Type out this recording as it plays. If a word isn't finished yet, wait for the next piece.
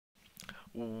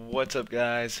What's up,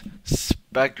 guys?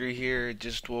 Spectre here.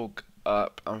 Just woke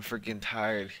up. I'm freaking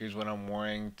tired. Here's what I'm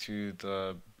wearing to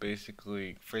the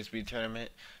basically frisbee tournament,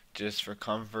 just for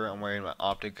comfort. I'm wearing my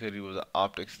Optic hoodie with the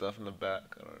Optic stuff in the back.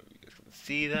 I don't know if you guys can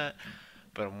see that,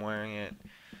 but I'm wearing it.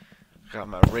 Got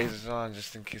my razors on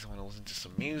just in case I want to listen to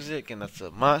some music, and that's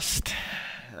a must.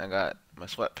 And I got my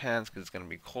sweatpants because it's gonna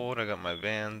be cold. I got my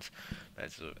Vans.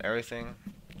 That's everything.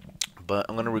 But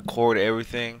I'm gonna record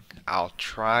everything. I'll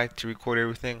try to record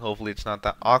everything. Hopefully it's not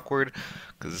that awkward,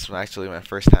 because this is actually my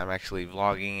first time actually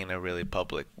vlogging in a really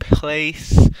public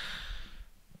place.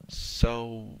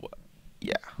 So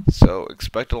yeah, so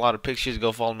expect a lot of pictures.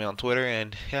 Go follow me on Twitter,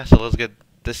 and yeah, so let's get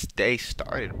this day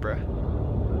started, bruh.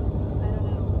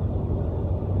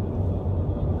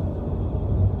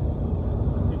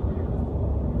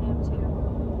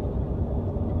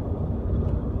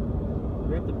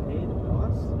 We have to pay the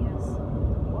cost? Yes.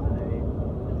 Why?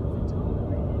 It's all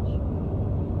British.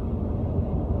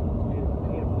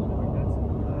 Pay a full like that's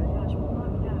high. Gosh, we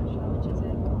bought cash. How much is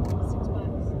it? $6.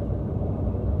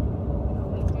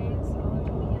 Weekdays, all of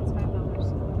the weekends, $5.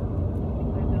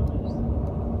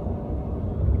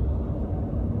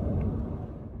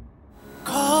 $5.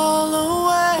 Call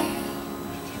away,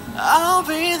 I'll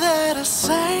be there to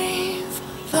save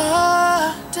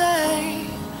the day.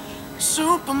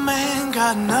 Superman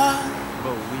got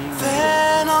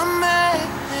nothing on me.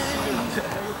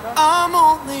 I'm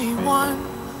only one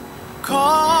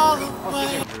call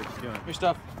away. Your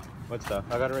stuff. What stuff?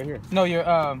 I got it right here. No, you're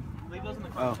Leave those in the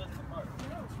car. Oh.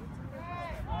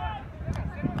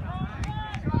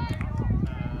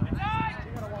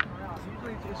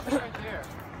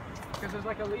 because there's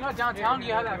like a downtown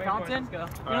you have that fountain.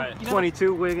 All right.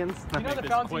 22 Wiggins. You know the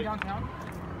fountain downtown?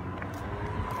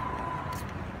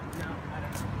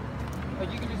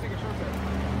 Like you can just take a shortcut.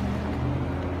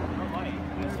 No money. You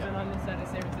ever been on this side of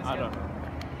San Francisco? I don't know.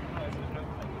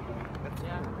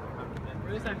 Yeah. Or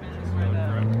at least I've been this way, the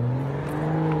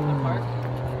park.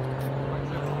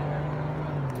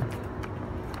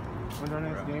 When's our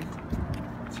next game?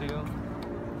 2.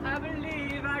 I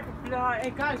believe I can fly.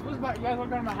 Hey guys, what's about you guys want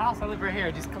to go to my house? I live right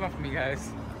here. Just come up for me, guys.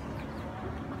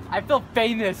 I feel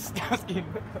famous. Just kidding.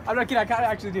 I'm not kidding. I kind of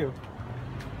actually do.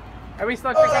 Are we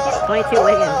stuck? 22 Wiggins.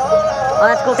 Oh,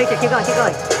 that's a cool picture. Keep going, keep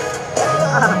going.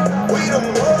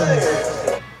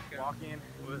 Walk in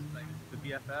with like the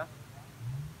BFF.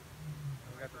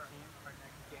 We got the team for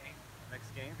next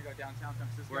game. We go downtown San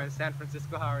Francisco. We're in San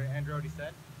Francisco, how Andrew already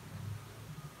said.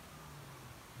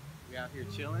 We out here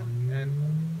chilling, and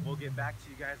we'll get back to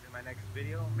you guys in my next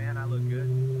video. Man, I look good.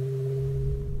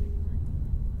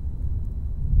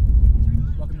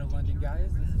 Welcome to London, guys.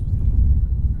 This is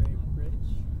Great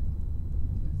Bridge.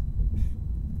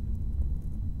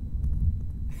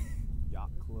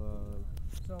 Yacht Club.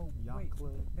 So, Yacht wait,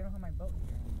 club. they don't have my boat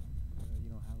here. You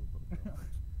don't have a boat.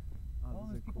 Oh,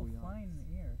 there's people flying in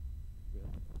the air.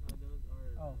 Those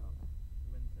are Oh,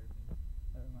 windsurfing.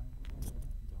 never mind.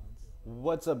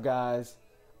 What's up, guys?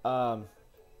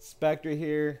 Spectre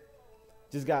here.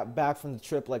 Just got back from the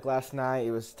trip like last night.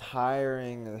 It was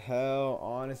tiring as hell,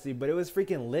 honestly, but it was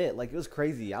freaking lit. Like, it was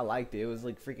crazy. I liked it. It was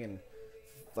like freaking,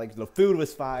 like, the food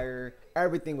was fire.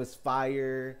 Everything was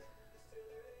fire.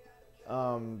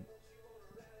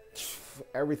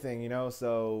 Everything, you know.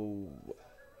 So,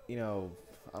 you know,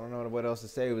 I don't know what else to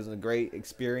say. It was a great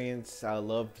experience. I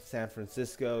loved San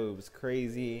Francisco. It was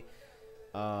crazy.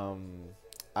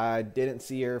 I didn't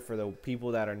see her. For the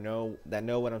people that know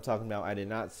what I'm talking about, I did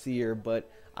not see her,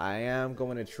 but I am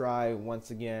going to try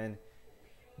once again.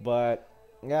 But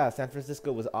yeah, San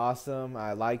Francisco was awesome.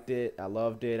 I liked it. I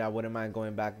loved it. I wouldn't mind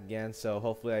going back again, so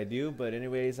hopefully I do. But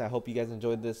anyways, I hope you guys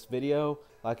enjoyed this video.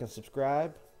 Like and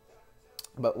subscribe.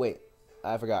 But wait,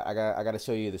 I forgot. I got to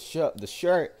show you the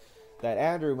shirt that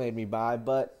Andrew made me buy.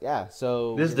 But yeah,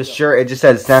 so this is the shirt. It just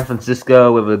says San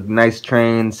Francisco with a nice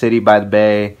train, city by the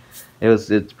bay.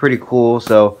 It's pretty cool.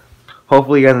 So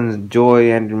hopefully you guys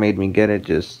enjoy. Andrew made me get it,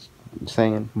 just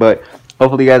saying. But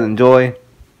hopefully you guys enjoy.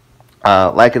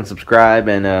 Like and subscribe,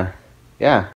 and yeah.